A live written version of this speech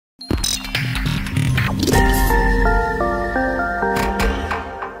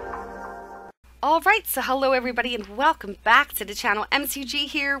Alright, so hello everybody and welcome back to the channel. MCG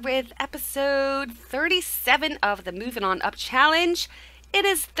here with episode 37 of the Moving On Up challenge. It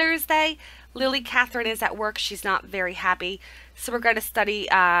is Thursday. Lily Catherine is at work. She's not very happy. So we're going to study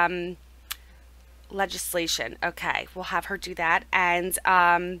legislation. Okay, we'll have her do that and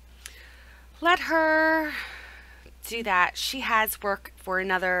let her do that. She has work for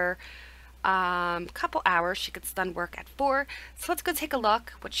another couple hours. She gets done work at 4. So let's go take a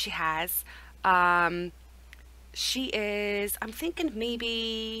look what she has. She is, I'm thinking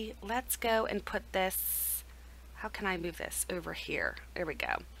maybe, let's go and put this, how can I move this over here? There we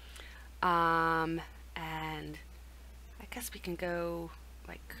go. And I guess we can go,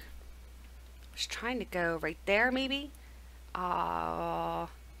 like, I was trying to go right there maybe. Do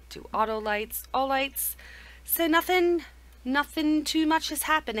auto lights, all lights. So nothing too much is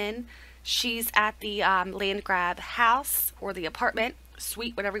happening. She's at the land grab house or the apartment,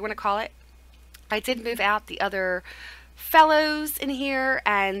 suite, whatever you want to call it. I did move out the other fellows in here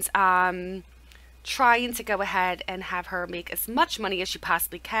and trying to go ahead and have her make as much money as she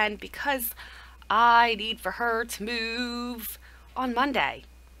possibly can because I need for her to move on Monday.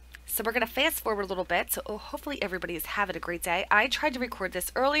 So we're going to fast forward a little bit. So hopefully everybody is having a great day. I tried to record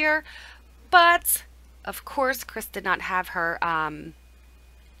this earlier, but of course Chris did not have her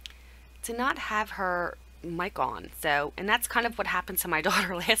mic on. So, and that's kind of what happened to my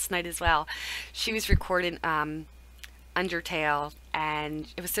daughter last night as well. She was recording Undertale and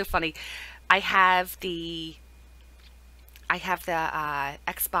it was so funny. I have the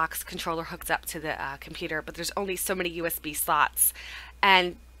Xbox controller hooked up to the computer, but there's only so many USB slots.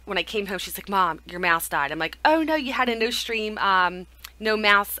 And when I came home, she's like, "Mom, your mouse died." I'm like, "Oh no, you had a no stream, no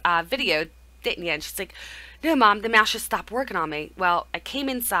mouse video, didn't you?" And she's like, "No, Mom, the mouse just stopped working on me." Well, I came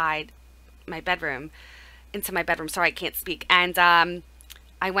inside into my bedroom, sorry, I can't speak, and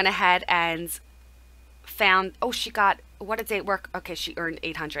I went ahead and found, oh, she got, what a day at work, okay, she earned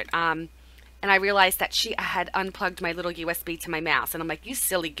 800, and I realized that she had unplugged my little USB to my mouse, and I'm like, "You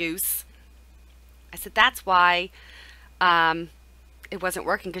silly goose." I said, "That's why it wasn't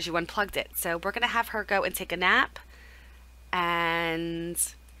working, because you unplugged it." So we're gonna have her go and take a nap, and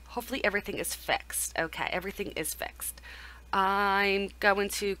hopefully everything is fixed. Okay, everything is fixed. I'm going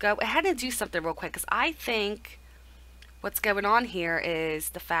to go ahead and do something real quick because I think what's going on here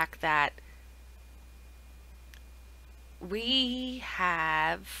is the fact that we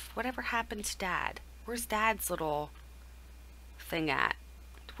have, whatever happened to Dad? Where's Dad's little thing at?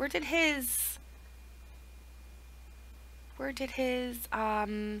 Where did his,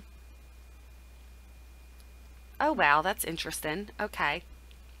 oh wow, that's interesting. Okay.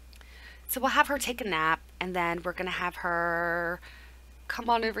 So we'll have her take a nap, and then we're going to have her come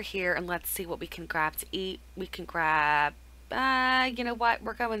on over here, and let's see what we can grab to eat. We can grab, you know what,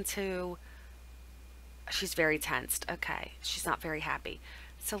 we're going to, she's very tensed. Okay, she's not very happy.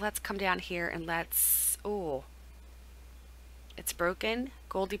 So let's come down here and let's, oh, it's broken.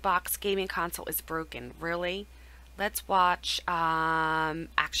 Goldie Box gaming console is broken. Really? Let's watch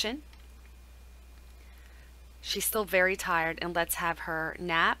action. She's still very tired, and let's have her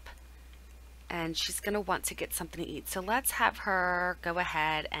nap. And she's going to want to get something to eat. So let's have her go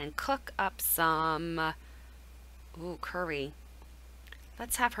ahead and cook up some, ooh, curry.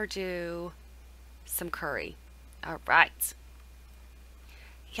 Let's have her do some curry. All right.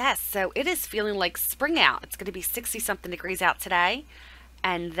 Yes, so it is feeling like spring out. It's going to be 60-something degrees out today.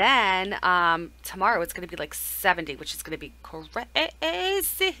 And then tomorrow it's going to be like 70, which is going to be crazy.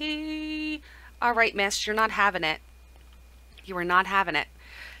 All right, miss, you're not having it. You are not having it.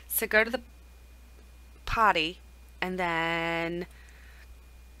 So go to the potty, and then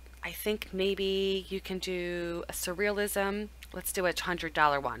I think maybe you can do a surrealism. Let's do a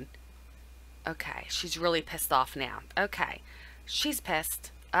 $100 one. Okay, she's really pissed off now. Okay, she's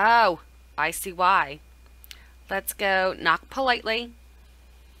pissed. Oh, I see why. Let's go knock politely.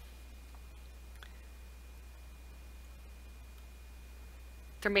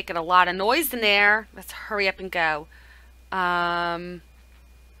 They're making a lot of noise in there. Let's hurry up and go.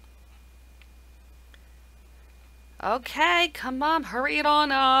 Okay, come on, hurry it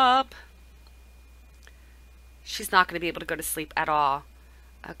on up. She's not going to be able to go to sleep at all.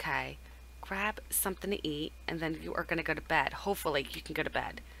 Okay, grab something to eat, and then you are going to go to bed. Hopefully, you can go to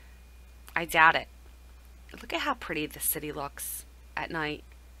bed. I doubt it. Look at how pretty the city looks at night.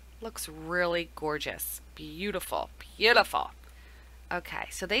 Looks really gorgeous. Beautiful, beautiful. Okay,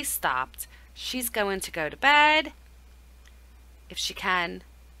 so they stopped. She's going to go to bed, if she can.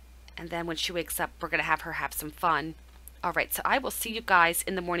 And then when she wakes up, we're going to have her have some fun. All right, so I will see you guys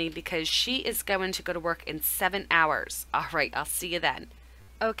in the morning because she is going to go to work in 7 hours. All right, I'll see you then.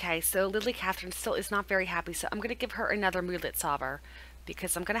 Okay, so Lily Catherine still is not very happy, so I'm going to give her another moodlet solver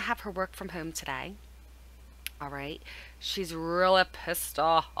because I'm going to have her work from home today. All right. She's really pissed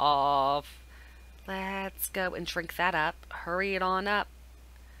off. Let's go and drink that up. Hurry it on up.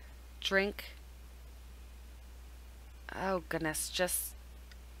 Drink. Oh, goodness. Just,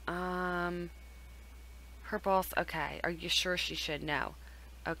 um, her boss. Okay. Are you sure she should? No.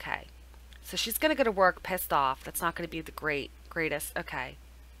 Okay. So she's going to go to work pissed off. That's not going to be the greatest. Okay.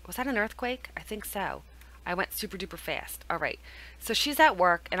 Was that an earthquake? I think so. I went super duper fast. All right. So she's at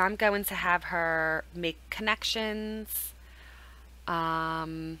work, and I'm going to have her make connections.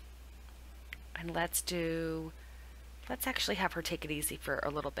 Um, and let's actually have her take it easy for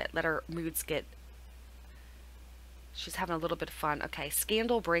a little bit. Let her moods get, she's having a little bit of fun. Okay.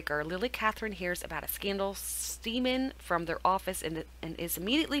 Scandal breaker. Lily Catherine hears about a scandal steaming from their office and is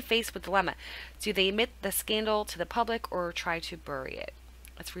immediately faced with dilemma. Do they admit the scandal to the public or try to bury it?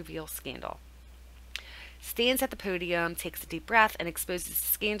 Let's reveal scandal. Stands at the podium, takes a deep breath, and exposes the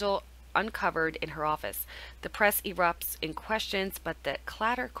scandal uncovered in her office. The press erupts in questions, but the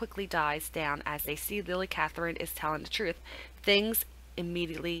clatter quickly dies down as they see Lily Catherine is telling the truth. Things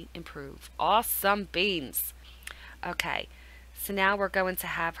immediately improve. Awesome beans. Okay, so now we're going to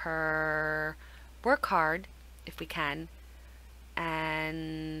have her work hard, if we can,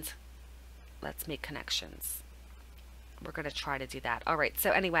 and let's make connections. We're going to try to do that. All right,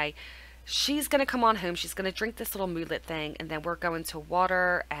 so anyway, she's going to come on home. She's going to drink this little moodlet thing, and then we're going to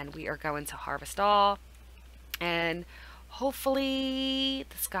water, and we are going to harvest all. And hopefully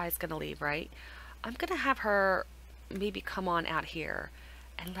this guy's going to leave, right? I'm going to have her maybe come on out here.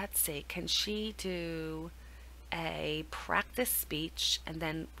 And let's see, can she do a practice speech and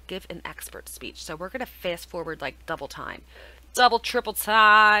then give an expert speech? So we're going to fast forward like double time. Double, triple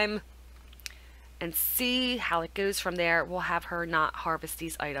time. And see how it goes from there. We'll have her not harvest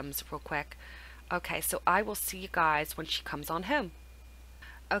these items real quick. Okay, so I will see you guys when she comes on home.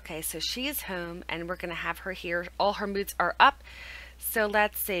 Okay, so she is home and we're going to have her here. All her moods are up. So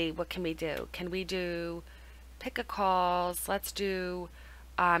let's see, what can we do? Can we do pick a calls? Let's do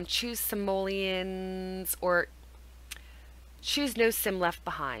choose simoleons or choose no sim left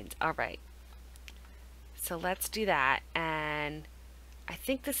behind. All right. So let's do that. And I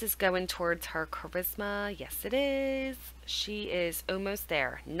think this is going towards her charisma. Yes, it is. She is almost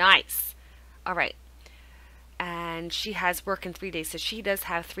there. Nice. All right. And she has work in 3 days, so she does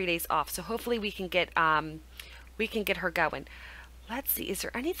have 3 days off. So hopefully we can get her going. Let's see. Is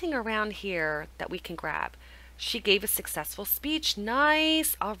there anything around here that we can grab? She gave a successful speech.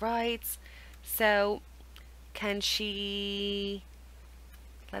 Nice. All right. So can she?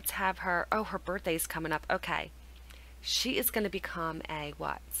 Let's have her. Oh, her birthday's coming up. Okay. She is going to become a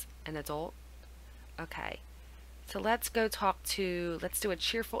what? An adult? Okay. So let's go let's do a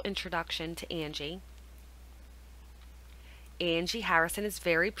cheerful introduction to Angie. Angie Harrison is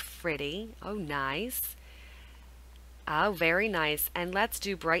very pretty. Oh, nice. Oh, very nice. And let's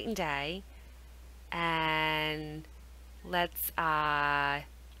do Bright and Day. And let's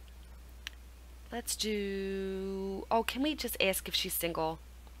do, oh, can we just ask if she's single?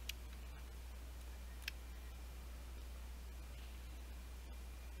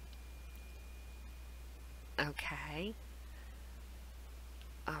 Okay.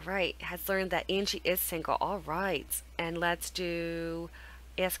 All right. Has learned that Angie is single. All right. And let's do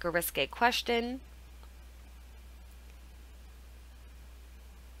ask a risque question.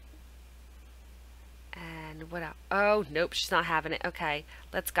 And what else? Oh, nope. She's not having it. Okay.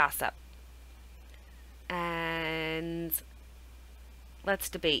 Let's gossip. And let's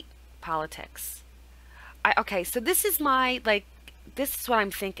debate politics. Okay. So this is this is what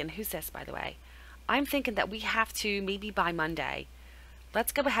I'm thinking. Who's this, by the way? I'm thinking that we have to maybe by Monday.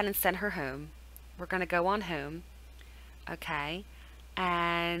 Let's go ahead and send her home. We're going to go on home. Okay.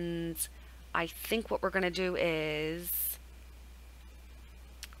 And I think what we're going to do is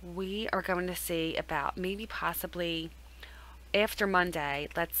we are going to see about maybe possibly after Monday.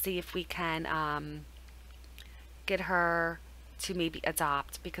 Let's see if we can get her to maybe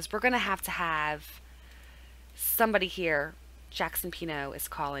adopt, because we're going to have somebody here. Jackson Pino is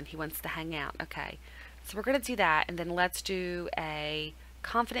calling. He wants to hang out. Okay. So we're going to do that, and then let's do a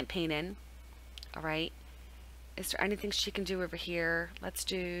confident painting. All right. Is there anything she can do over here? Let's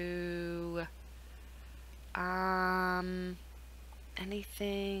do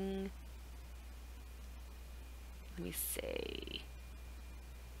anything. Let me see.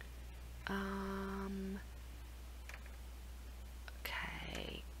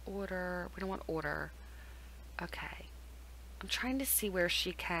 Okay. Order. We don't want order. Okay. I'm trying to see where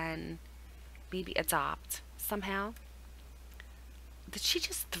she can maybe adopt somehow. Did she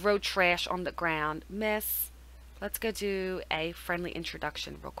just throw trash on the ground? Miss, let's go do a friendly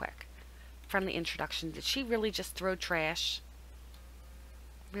introduction real quick. Friendly introduction. Did she really just throw trash?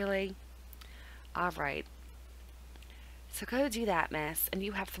 Really? Alright. So go do that, miss. And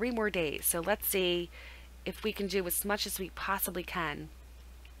you have 3 more days. So let's see if we can do as much as we possibly can.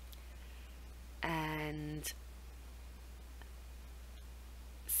 And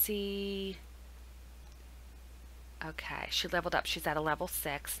see. Okay, she leveled up. She's at a level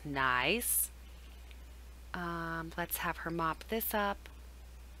 6. Nice. Let's have her mop this up.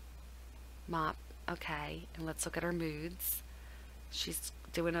 Mop. Okay. And let's look at her moods. She's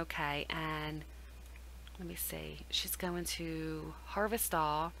doing okay. And let me see. She's going to harvest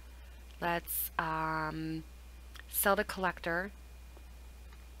all. Let's sell the collector.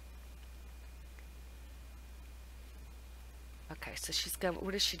 Okay, so she's going.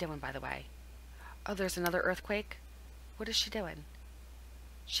 What is she doing, by the way? Oh, there's another earthquake. What is she doing?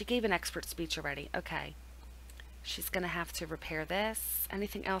 She gave an expert speech already. Okay. She's going to have to repair this.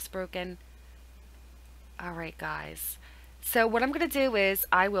 Anything else broken? Alright, guys. So what I'm going to do is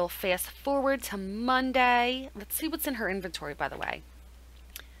I will fast forward to Monday. Let's see what's in her inventory, by the way.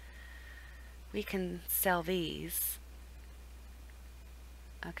 We can sell these.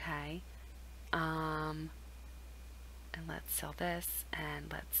 Okay. And let's sell this,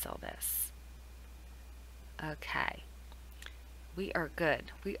 and let's sell this. Okay. We are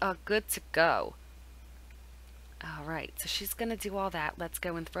good. We are good to go. Alright, so she's going to do all that. Let's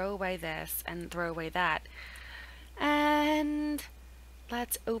go and throw away this and throw away that. And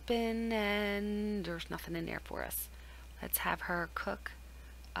let's open, and there's nothing in there for us. Let's have her cook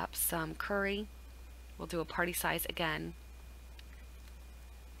up some curry. We'll do a party size again.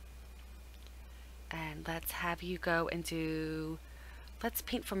 And let's have you go and do, let's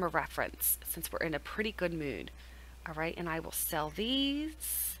paint from a reference since we're in a pretty good mood. Alright, and I will sell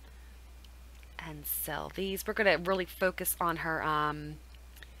these and sell these. We're going to really focus on her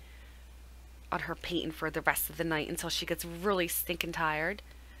painting for the rest of the night until she gets really stinking tired.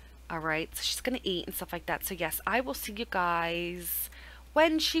 Alright, so she's going to eat and stuff like that. So yes, I will see you guys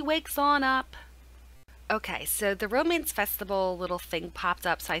when she wakes on up. Okay, so the Romance Festival little thing popped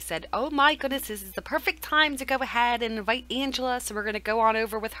up, so I said, oh my goodness, this is the perfect time to go ahead and invite Angela, so we're going to go on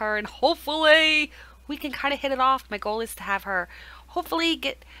over with her, and hopefully we can kind of hit it off. My goal is to have her hopefully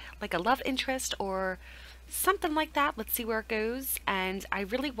get like a love interest or something like that. Let's see where it goes, and I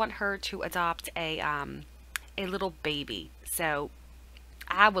really want her to adopt a little baby, so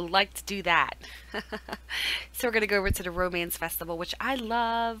I would like to do that. So we're going to go over to the Romance Festival, which I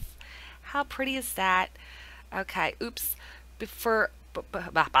love. How pretty is that? Okay, oops.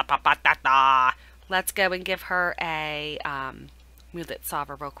 Let's go and give her a Mulet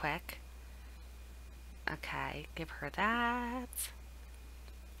Salver real quick. Okay, give her that.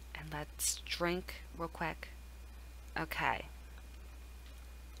 And let's drink real quick. Okay.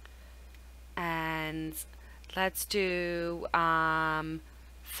 And let's do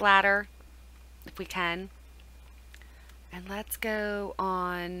flatter if we can. And let's go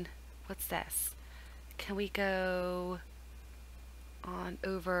on, what's this? Can we go on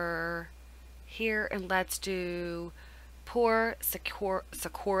over here and let's do pour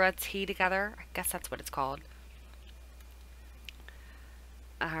Sakura tea together. I guess that's what it's called.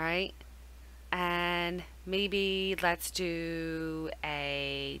 Alright. And maybe let's do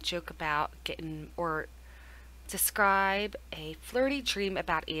a joke about getting, or describe a flirty dream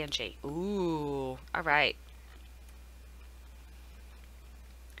about Angie. Ooh, alright.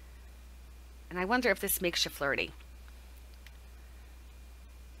 And I wonder if this makes you flirty.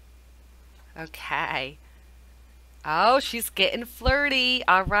 Okay. Oh, she's getting flirty.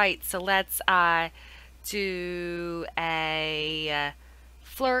 Alright, so let's do a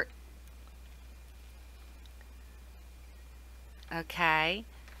flirt. Okay.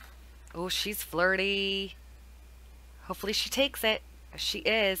 Oh, she's flirty. Hopefully she takes it. She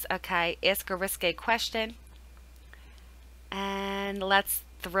is. Okay, ask a risque question. And let's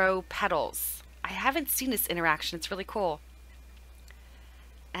throw petals. I haven't seen this interaction. It's really cool.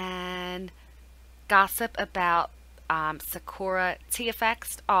 And gossip about Sakura tea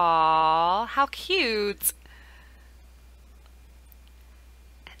effects. Aww, how cute.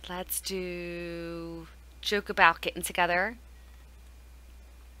 And let's do joke about getting together.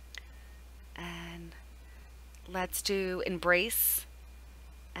 And let's do embrace.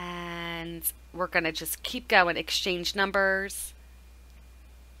 And we're going to just keep going. Exchange numbers.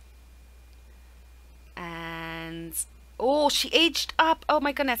 And oh, she aged up. Oh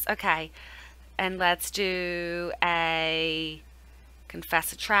my goodness. Okay. And let's do a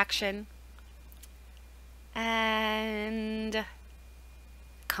confess attraction. And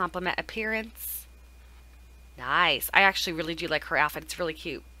compliment appearance. Nice. I actually really do like her outfit. It's really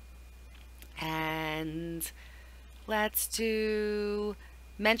cute. And let's do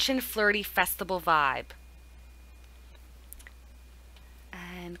mention flirty festival vibe.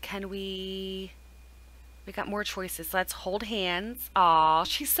 And can we got more choices. Let's hold hands. Aw,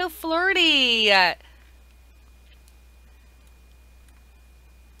 she's so flirty.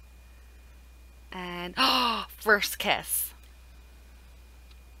 And first kiss.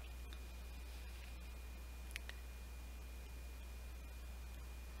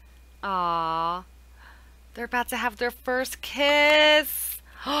 Aw, they're about to have their first kiss.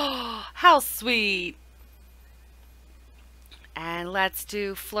 Oh, how sweet. And let's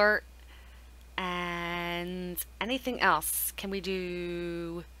do flirt and anything else. Can we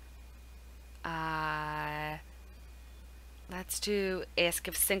do let's do ask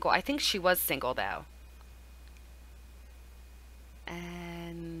if single. I think she was single though.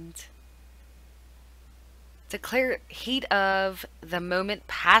 And declare heat of the moment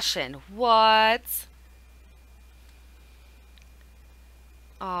passion. What?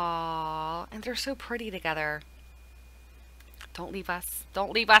 Aww, and they're so pretty together. Don't leave us.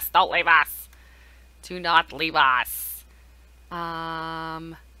 Don't leave us. Don't leave us. Do not leave us.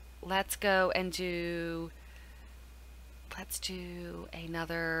 Let's go and do. Let's do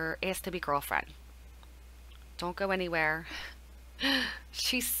another ask to be girlfriend. Don't go anywhere.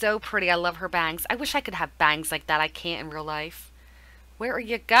 She's so pretty. I love her bangs. I wish I could have bangs like that. I can't in real life. Where are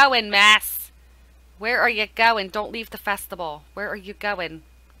you going, Miss? Where are you going? Don't leave the festival. Where are you going?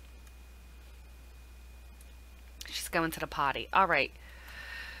 She's going to the potty. All right.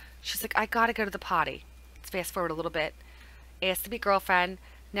 She's like, I gotta go to the potty. Let's fast forward a little bit. Asked to be girlfriend.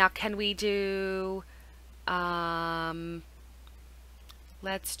 Now, can we do,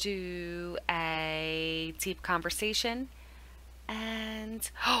 let's do a deep conversation. And,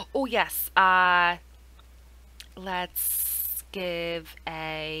 oh yes, let's give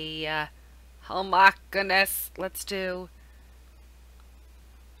a, oh my goodness, let's do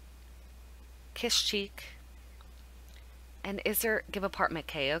kiss cheek. And is there, give apartment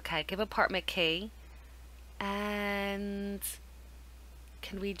key, okay, give apartment key. And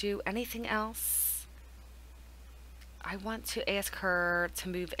can we do anything else? I want to ask her to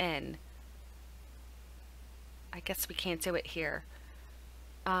move in. I guess we can't do it here.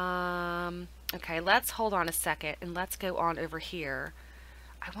 Okay, let's hold on a second and let's go on over here.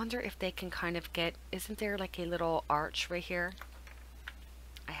 I wonder if they can kind of get, isn't there like a little arch right here?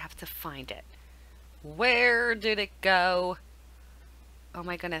 I have to find it. Where did it go? Oh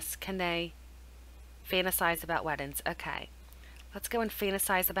my goodness, can they fantasize about weddings? Okay, let's go and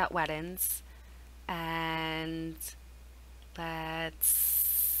fantasize about weddings. And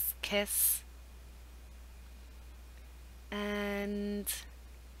let's kiss. And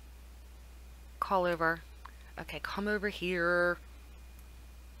call over. Okay, come over here.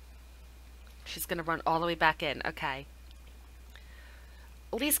 She's gonna run all the way back in. Okay.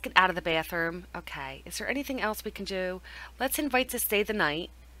 At least get out of the bathroom. Okay. Is there anything else we can do? Let's invite to stay the night.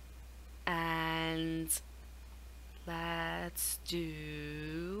 And let's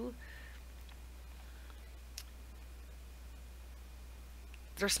do...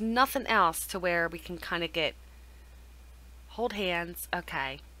 There's nothing else to where we can kind of get... Hold hands.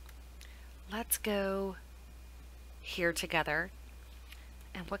 Okay. Let's go here together.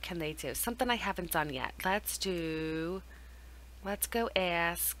 And what can they do? Something I haven't done yet. Let's go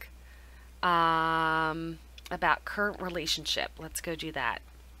ask about current relationship. Let's go do that.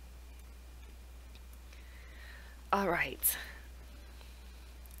 All right.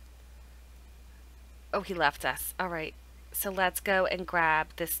 Oh, he left us. All right. So let's go and grab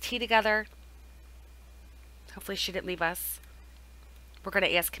this tea together. Hopefully she didn't leave us. We're going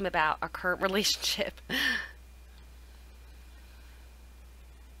to ask him about our current relationship.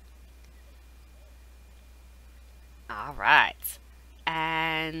 All right.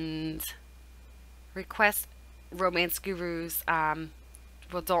 And request romance gurus.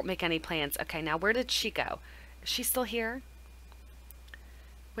 Well, don't make any plans. Okay, now where did she go? Is she still here?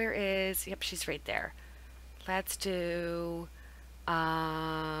 Where is... Yep, she's right there. Let's do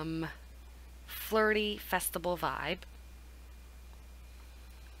flirty festival vibe.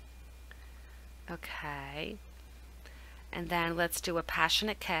 Okay. And then let's do a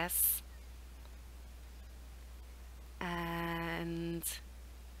passionate kiss. And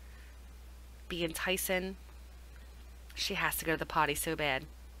be enticing. She has to go to the potty so bad.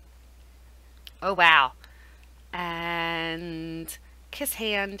 Oh, wow. And kiss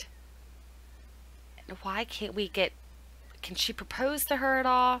hand. Why can't we get... Can she propose to her at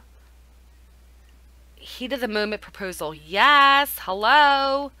all? Heat of the moment proposal. Yes.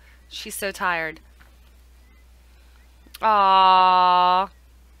 Hello. She's so tired. Aww.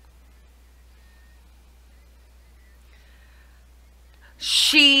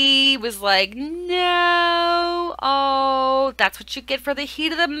 She was like, no. Oh, that's what you get for the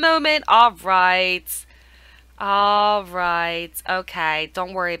heat of the moment. All right. All right. Okay.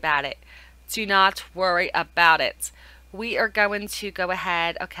 Don't worry about it. Do not worry about it. We are going to go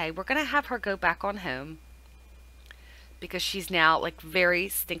ahead. Okay. We're going to have her go back on home because she's now like very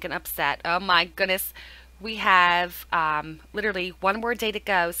stinking upset. Oh my goodness. We have literally one more day to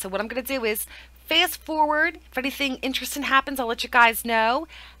go. So what I'm going to do is fast forward. If anything interesting happens, I'll let you guys know.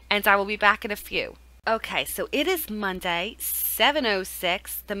 And I will be back in a few. Okay, so it is Monday,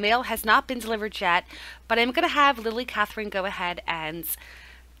 7:06. The mail has not been delivered yet, but I'm going to have Lily Catherine go ahead and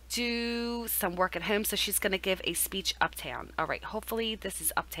do some work at home. So she's going to give a speech uptown. All right, hopefully this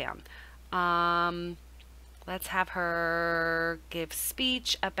is uptown. Let's have her give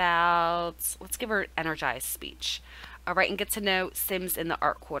speech about, let's give her an energized speech. All right, and get to know Sims in the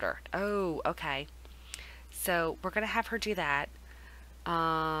art quarter. Oh, okay. So we're going to have her do that.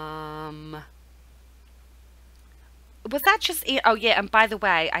 Was that just, oh yeah, and by the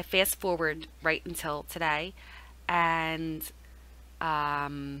way, I fast forward right until today, and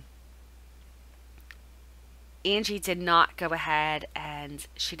Angie did not go ahead and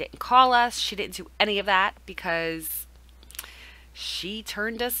she didn't call us. She didn't do any of that because she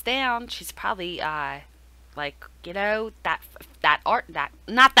turned us down. She's probably like, you know, that art, that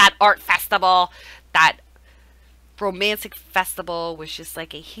not that art festival, that romantic festival was just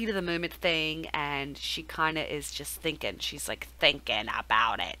like a heat of the moment thing, and she kind of is just thinking, she's like thinking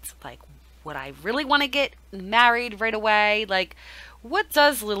about it, like, would I really want to get married right away? Like, what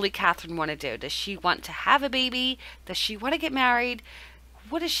does Lily Catherine want to do? Does she want to have a baby? Does she want to get married?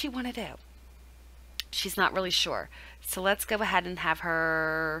 What does she want to do? She's not really sure. So let's go ahead and have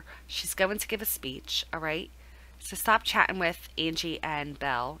her, she's going to give a speech. All right, so stop chatting with Angie and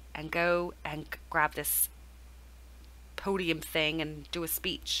Belle and go and grab this podium thing and do a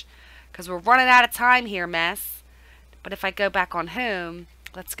speech, because we're running out of time here, miss. But if I go back on home,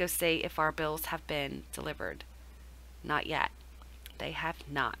 let's go see if our bills have been delivered. Not yet. They have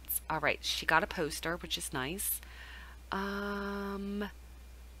not. All right, she got a poster, which is nice. But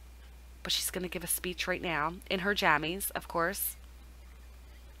she's going to give a speech right now in her jammies, of course.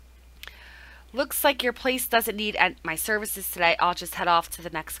 Looks like your place doesn't need my services today. I'll just head off to the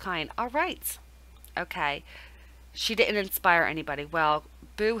next client. All right. Okay. She didn't inspire anybody. Well,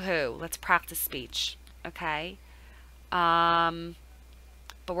 boo-hoo. Let's practice speech. Okay. But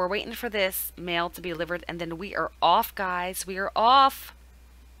we're waiting for this mail to be delivered, and then we are off, guys. We are off.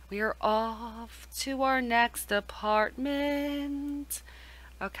 We are off to our next apartment.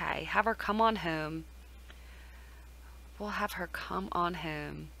 Okay, have her come on home. We'll have her come on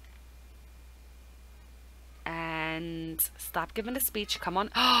home. And stop giving a speech. Come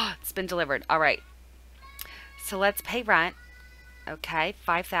on. Oh, it's been delivered. All right. So let's pay rent. Okay,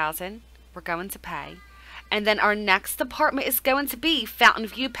 $5,000. We're going to pay. And then our next apartment is going to be Fountain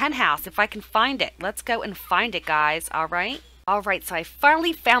View Penthouse, if I can find it. Let's go and find it, guys. All right? All right, so I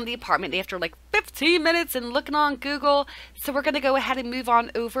finally found the apartment after like 15 minutes and looking on Google. So we're going to go ahead and move on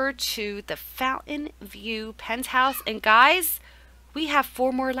over to the Fountain View Penthouse. And guys, we have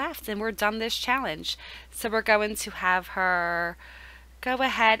 4 more left and we're done this challenge. So we're going to have her go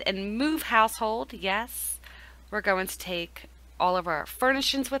ahead and move household. Yes. We're going to take all of our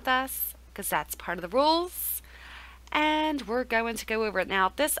furnishings with us, because that's part of the rules. And we're going to go over it.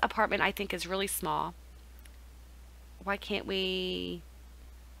 Now, this apartment I think is really small. Why can't we...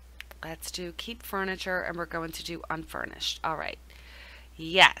 Let's do keep furniture, and we're going to do unfurnished. All right.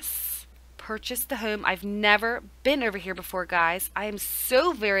 Yes. Purchase the home. I've never been over here before, guys. I am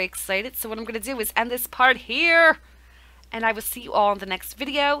so very excited. So what I'm going to do is end this part here. And I will see you all in the next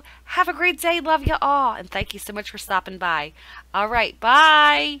video. Have a great day. Love you all. And thank you so much for stopping by. All right.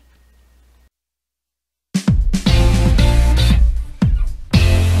 Bye.